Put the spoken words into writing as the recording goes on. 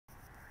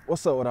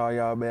What's up with all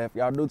y'all, man? If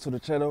y'all new to the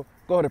channel,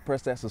 go ahead and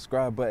press that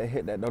subscribe button,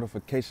 hit that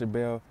notification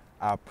bell.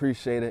 I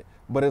appreciate it.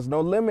 But it's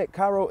No Limit.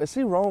 Kyro, is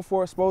he wrong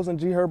for exposing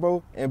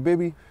Gherbo and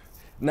Bibby?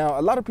 Now,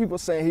 a lot of people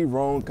saying he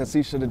wrong because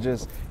he should have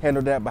just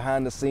handled that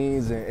behind the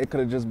scenes and it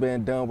could have just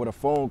been done with a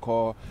phone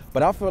call.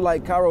 But I feel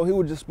like Kyro, he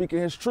was just speaking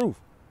his truth.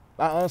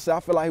 I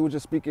feel like he was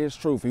just speaking his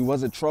truth. He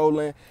wasn't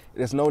trolling.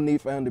 There's no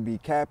need for him to be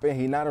capping.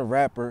 He not a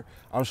rapper.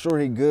 I'm sure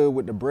he good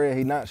with the bread.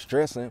 He not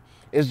stressing.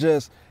 It's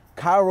just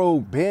Kyro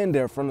been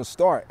there from the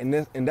start. And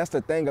that's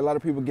the thing, a lot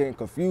of people getting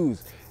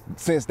confused.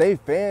 Since they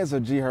fans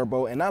of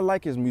Gherbo, and I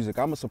like his music.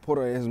 I'm a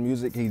supporter of his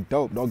music. He's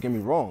dope, don't get me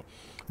wrong.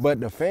 But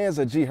the fans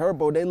of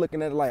Gherbo, they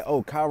looking at it like,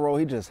 oh, Kyro,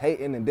 he just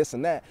hating and this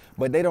and that.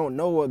 But they don't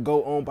know what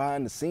go on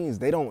behind the scenes.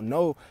 They don't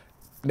know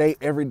they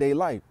everyday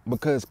life.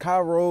 Because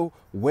Kyro,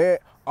 where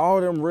all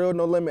them real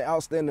No Limit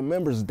outstanding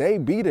members, they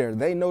be there.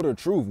 They know the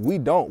truth. We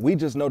don't. We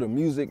just know the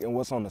music and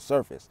what's on the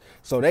surface.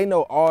 So they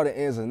know all the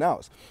ins and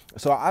outs.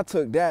 So I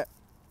took that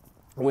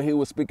when he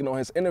was speaking on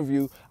his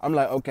interview. I'm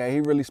like, okay,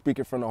 he really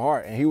speaking from the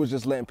heart. And he was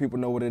just letting people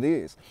know what it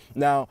is.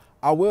 Now,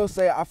 I will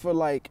say, I feel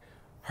like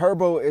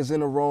Gherbo is in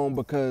the wrong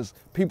because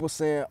people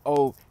saying,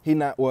 oh,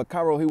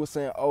 Kyro, he was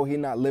saying, oh, he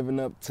not living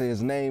up to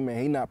his name and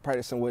he not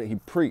practicing what he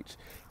preached.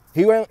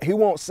 He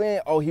won't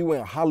saying, oh, he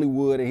went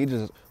Hollywood and he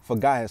just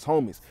forgot his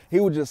homies.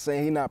 He was just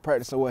saying he not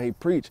practicing what he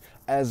preached,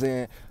 as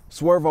in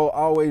Swervo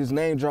always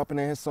name dropping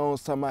in his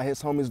songs, talking about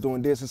his homies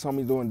doing this, his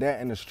homies doing that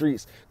in the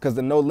streets. Because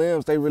the No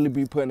Limbs, they really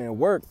be putting in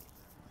work,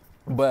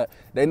 but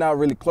they not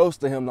really close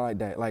to him like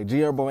that. Like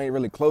Gherbo ain't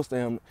really close to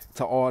him,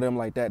 to all them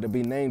like that, to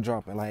be name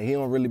dropping. Like he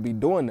don't really be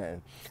doing that.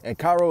 And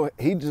Kyro,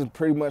 he just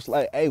pretty much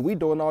like, hey, we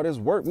doing all this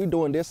work, we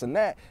doing this and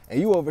that, and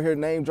you over here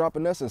name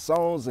dropping us in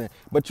songs,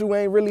 but you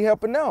ain't really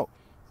helping out.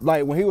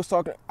 Like when he was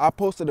talking, I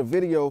posted a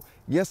video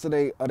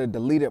yesterday of the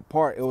deleted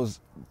part. It was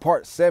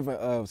part 7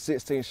 of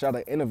 16 Shot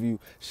an interview.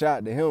 Shout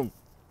out to him.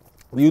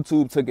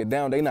 YouTube took it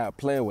down. They not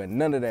playing with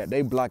none of that.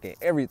 They blocking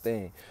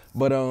everything.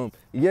 But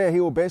yeah, he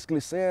was basically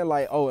saying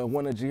like, oh, in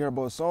one of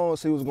Gherbo's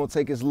songs, he was gonna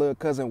take his little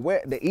cousin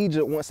Wet to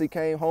Egypt once he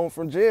came home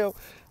from jail.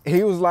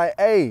 He was like,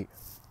 hey,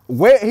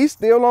 Wet, he's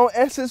still on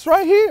Essence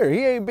right here. He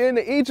ain't been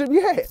to Egypt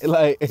yet.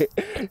 Like,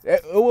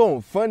 it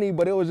wasn't funny,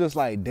 but it was just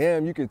like,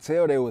 damn, you could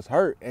tell they was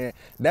hurt. And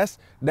that's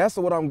the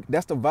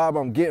vibe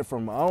I'm getting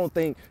from him. I don't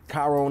think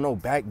Kyro no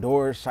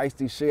backdoor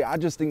shiesty shit. I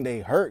just think they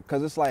hurt,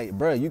 because it's like,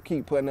 bro, you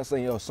keep putting us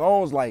in your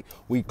songs like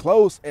we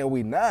close and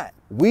we not.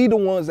 We the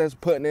ones that's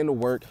putting in the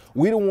work.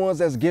 We the ones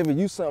that's giving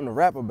you something to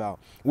rap about.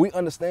 We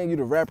understand you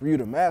the rapper, you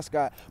the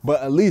mascot,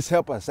 but at least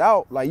help us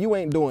out. Like, you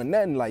ain't doing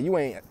nothing. Like, you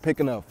ain't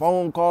picking up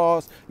phone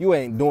calls. You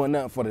ain't doing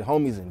nothing for the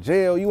homies in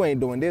jail. You ain't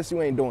doing this,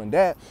 you ain't doing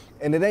that.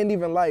 And it ain't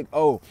even like,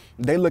 oh,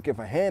 they looking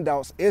for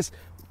handouts. It's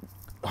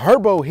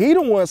Gherbo, he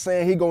the one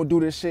saying he gonna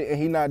do this shit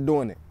and he not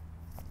doing it.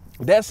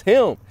 That's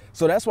him.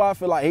 So that's why I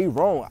feel like he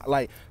wrong.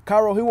 Like,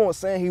 Kyro, he wasn't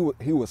saying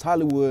he was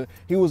Hollywood.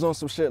 He was on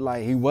some shit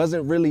like he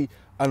wasn't really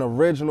an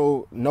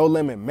original No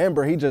Limit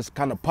member. He just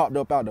kind of popped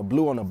up out the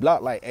blue on the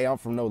block like, hey, I'm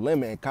from No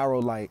Limit. And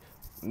Kyro like,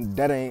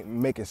 that ain't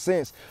making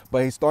sense.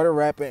 But he started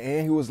rapping,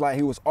 and he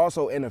was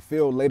also in the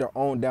field later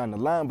on down the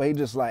line. But he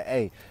just like,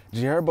 hey,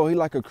 Gherbo, he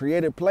like a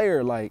creative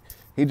player. Like,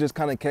 he just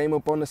kind of came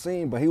up on the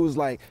scene. But he was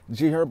like,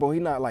 Gherbo, he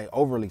not like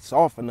overly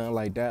soft or nothing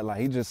like that. Like,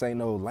 he just ain't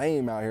no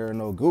lame out here,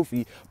 no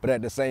goofy. But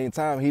at the same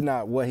time, he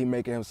not what he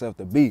making himself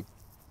to be.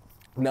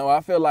 Now,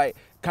 I feel like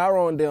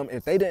Kyro and them,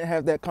 if they didn't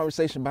have that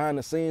conversation behind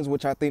the scenes,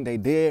 which I think they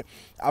did,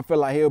 I feel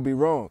like he'll be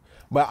wrong.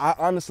 But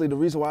honestly, the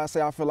reason why I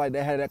say I feel like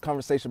they had that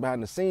conversation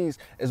behind the scenes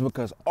is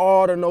because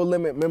all the No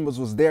Limit members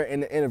was there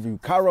in the interview.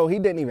 Kyro, he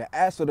didn't even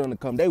ask for them to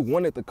come. They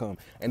wanted to come,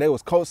 and they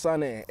was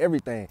co-signing and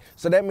everything.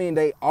 So that means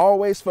they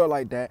always felt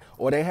like that,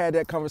 or they had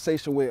that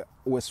conversation with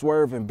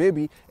Swerve and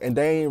Bibby, and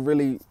they ain't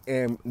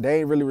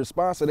really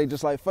respond. So they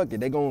just like, fuck it,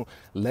 they gonna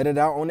let it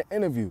out on the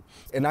interview.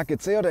 And I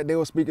could tell that they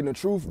were speaking the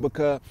truth,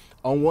 because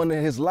on one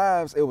of his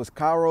lives, it was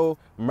Kyro,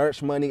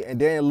 Merch Money,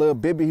 and then Lil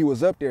Bibby, he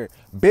was up there.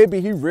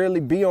 Bibby, he rarely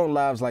be on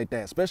lives like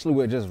that, especially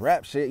with just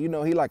rap shit. You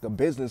know, he like a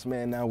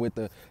businessman now with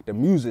the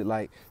music.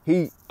 Like,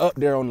 he up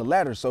there on the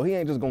ladder, so he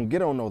ain't just gonna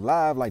get on no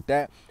live like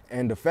that.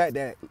 And the fact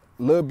that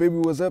Lil Bibby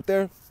was up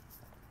there,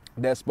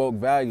 that spoke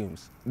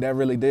volumes. That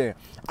really did.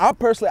 I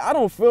personally, I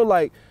don't feel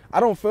like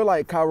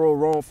Kyro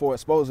wrong for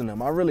exposing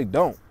them. I really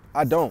don't.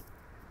 I don't.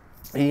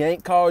 He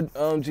ain't called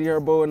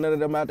Gherbo or none of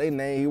them out their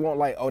name. He won't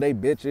like, oh, they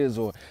bitches,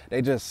 or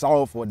they just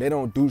soft, or they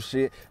don't do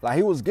shit. Like,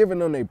 he was giving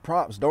them their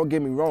props. Don't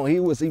get me wrong. He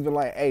was even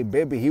like, hey,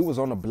 baby, he was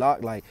on the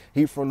block. Like,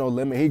 he from No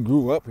Limit. He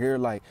grew up here.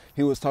 Like,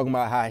 he was talking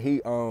about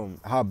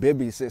how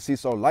Bibby, since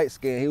he's so light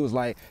skinned, he was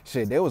like,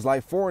 shit, they was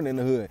like foreign in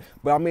the hood.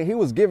 But I mean, he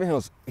was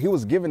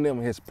giving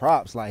them his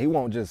props. Like, he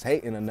won't just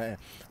hating or nothing.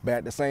 But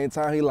at the same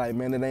time, he like,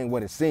 man, it ain't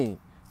what it seemed.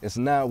 It's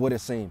not what it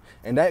seemed.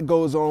 And that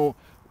goes on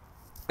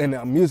in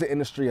the music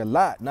industry a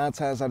lot. 9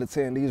 times out of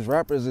 10, these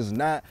rappers is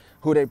not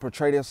who they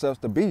portray themselves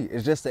to be.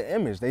 It's just the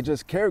image. They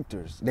just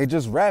characters. They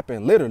just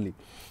rapping, literally.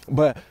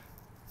 But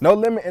No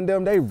Limit and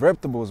them, they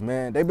reputables,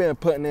 man. They been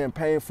putting in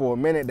pain for a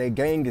minute. Their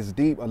gang is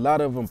deep. A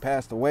lot of them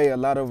passed away. A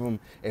lot of them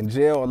in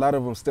jail. A lot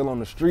of them still on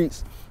the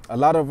streets. A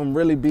lot of them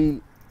really be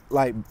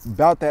like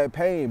about that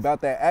pain, about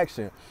that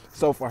action.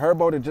 So for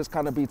Gherbo to just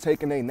kind of be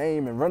taking their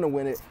name and running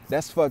with it,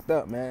 that's fucked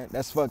up, man.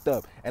 That's fucked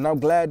up. And I'm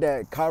glad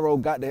that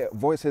Kyro got to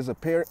voice his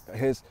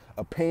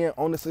opinion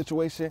on the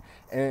situation.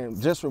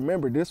 And just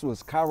remember, this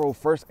was Kyro's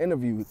first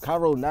interview.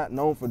 Kyro not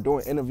known for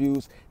doing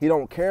interviews. He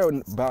don't care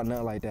about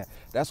nothing like that.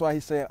 That's why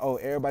he's saying, oh,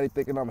 everybody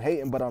thinking I'm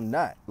hating, but I'm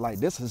not. Like,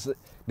 this is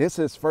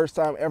his first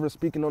time ever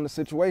speaking on the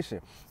situation.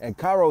 And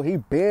Kyro, he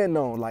been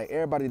known. Like,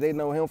 everybody, they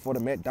know him for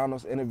the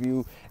McDonald's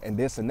interview and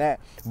this and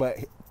that. But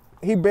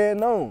he been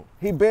known.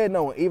 He been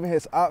known. Even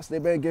his ops, they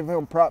been giving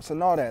him props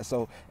and all that.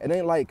 So it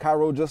ain't like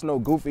Kyro just no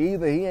goofy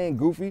either. He ain't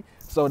goofy.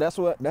 So that's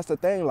the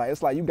thing. Like,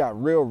 it's like you got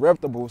real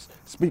reputables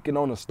speaking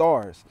on the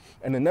stars.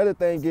 And another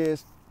thing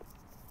is,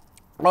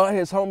 all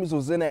his homies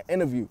was in that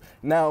interview.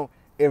 Now,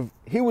 if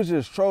he was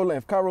just trolling,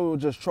 if Kyro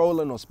was just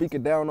trolling or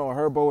speaking down on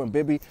Gherbo and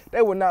Bibby,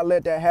 they would not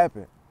let that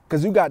happen.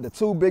 Because you got the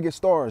two biggest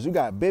stars. You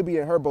got Bibby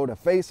and Gherbo, the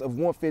face of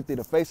 150,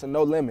 the face of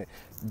No Limit.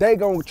 They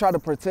gonna try to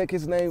protect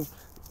his name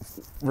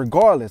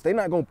regardless. They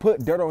not gonna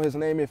put dirt on his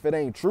name if it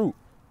ain't true.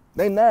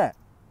 They not.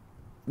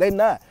 They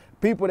not.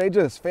 People, they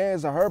just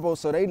fans of Gherbo,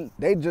 so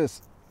they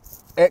just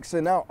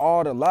Xing out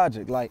all the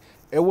logic. Like,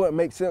 it wouldn't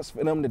make sense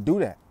for them to do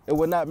that. It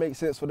would not make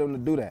sense for them to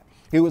do that.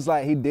 He was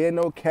like, he did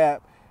no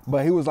cap,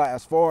 but he was like,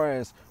 as far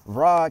as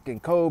Rock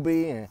and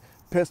Kobe and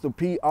Pistol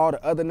Pete, all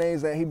the other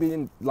names that he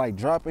been like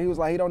dropping, he was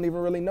like, he don't even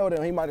really know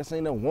them. He might have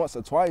seen them once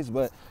or twice,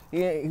 but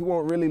he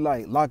won't really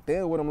like locked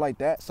in with them like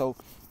that. So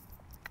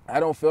I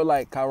don't feel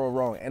like Kyro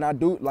wrong. And I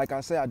do, like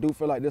I said, I do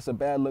feel like this is a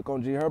bad look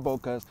on Gherbo,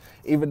 because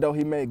even though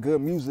he made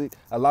good music,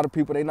 a lot of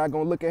people, they not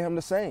gonna look at him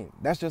the same.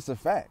 That's just a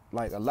fact.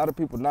 Like, a lot of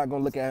people not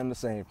gonna look at him the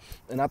same.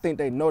 And I think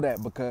they know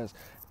that, because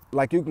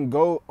like, you can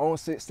go on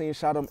 16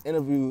 Shot him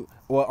interview,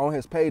 or on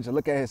his page, and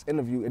look at his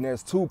interview, and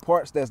there's 2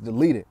 parts that's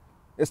deleted.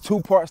 It's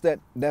 2 parts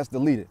that's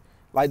deleted.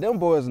 Like, them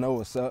boys know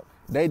what's up.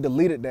 They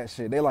deleted that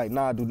shit. They like,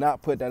 nah, do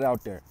not put that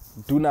out there.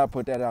 Do not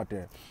put that out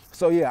there.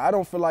 So yeah, I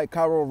don't feel like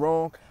Kyro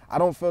wrong. I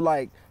don't feel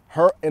like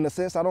in a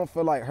sense, I don't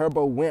feel like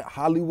Gherbo went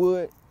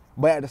Hollywood,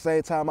 but at the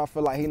same time, I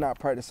feel like he not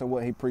practicing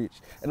what he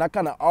preached. And I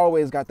kind of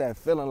always got that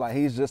feeling like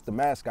he's just the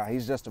mascot,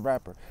 he's just a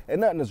rapper.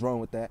 And nothing is wrong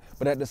with that.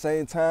 But at the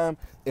same time,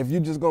 if you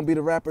just gonna be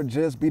the rapper,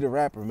 just be the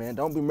rapper, man.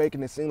 Don't be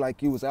making it seem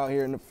like you was out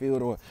here in the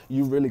field or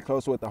you really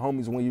close with the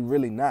homies when you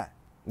really not.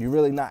 You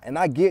really not. And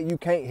I get you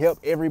can't help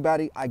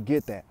everybody. I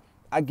get that.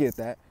 I get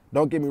that.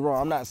 Don't get me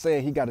wrong. I'm not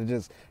saying he got to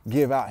just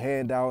give out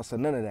handouts or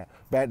none of that.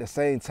 But at the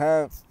same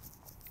time,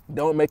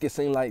 don't make it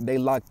seem like they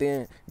locked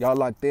in. Y'all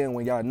locked in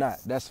when y'all not.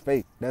 That's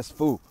fake. That's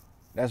fool.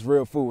 That's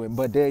real fool.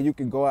 But then you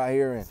can go out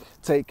here and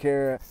take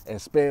care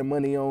and spend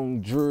money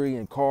on jewelry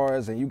and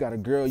cars, and you got a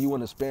girl, you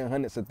want to spend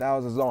hundreds of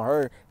thousands on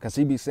her because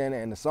he be saying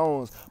it in the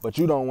songs, but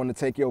you don't want to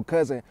take your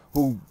cousin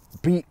who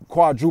beat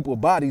quadruple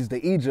bodies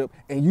to Egypt,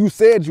 and you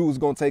said you was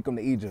going to take him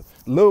to Egypt.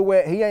 Lil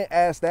Wet, he ain't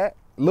asked that.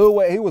 Lil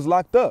Wet, he was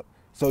locked up.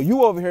 So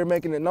you over here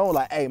making it known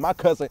like, hey, my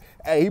cousin,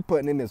 hey, he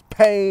putting in his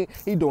pain,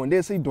 he doing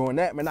this, he doing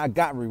that, man, I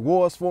got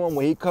rewards for him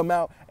when he come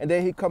out, and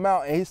then he come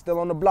out and he's still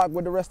on the block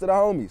with the rest of the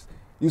homies.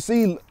 You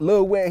see,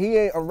 Lil Wet, he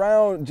ain't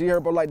around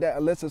Gherbo like that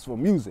unless it's for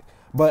music.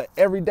 But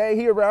every day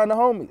he around the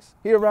homies.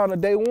 He around the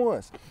day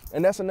ones.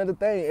 And that's another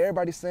thing.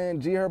 Everybody saying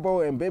Gherbo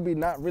and Bibby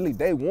not really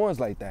day ones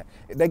like that.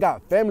 They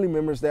got family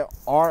members that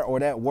are or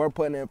that were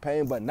putting in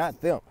pain, but not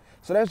them.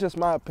 So that's just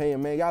my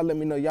opinion, man. Y'all let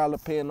me know y'all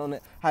opinion on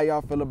it, how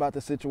y'all feel about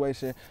the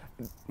situation.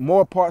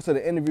 More parts of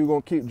the interview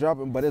gonna keep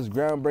dropping, but it's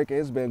groundbreaking.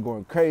 It's been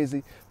going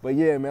crazy. But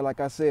yeah, man,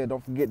 like I said,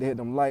 don't forget to hit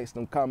them likes,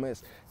 them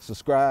comments,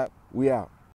 subscribe. We out.